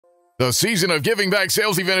The season of giving back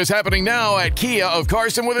sales event is happening now at Kia of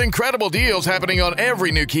Carson with incredible deals happening on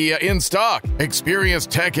every new Kia in stock. Experience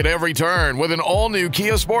tech at every turn with an all-new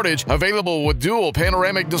Kia Sportage available with dual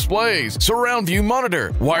panoramic displays, surround view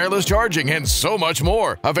monitor, wireless charging, and so much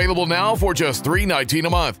more. Available now for just $319 a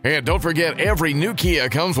month. And don't forget, every new Kia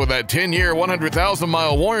comes with that 10-year,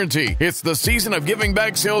 100,000-mile warranty. It's the season of giving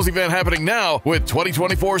back sales event happening now with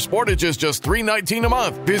 2024 Sportages just $319 a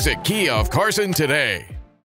month. Visit Kia of Carson today.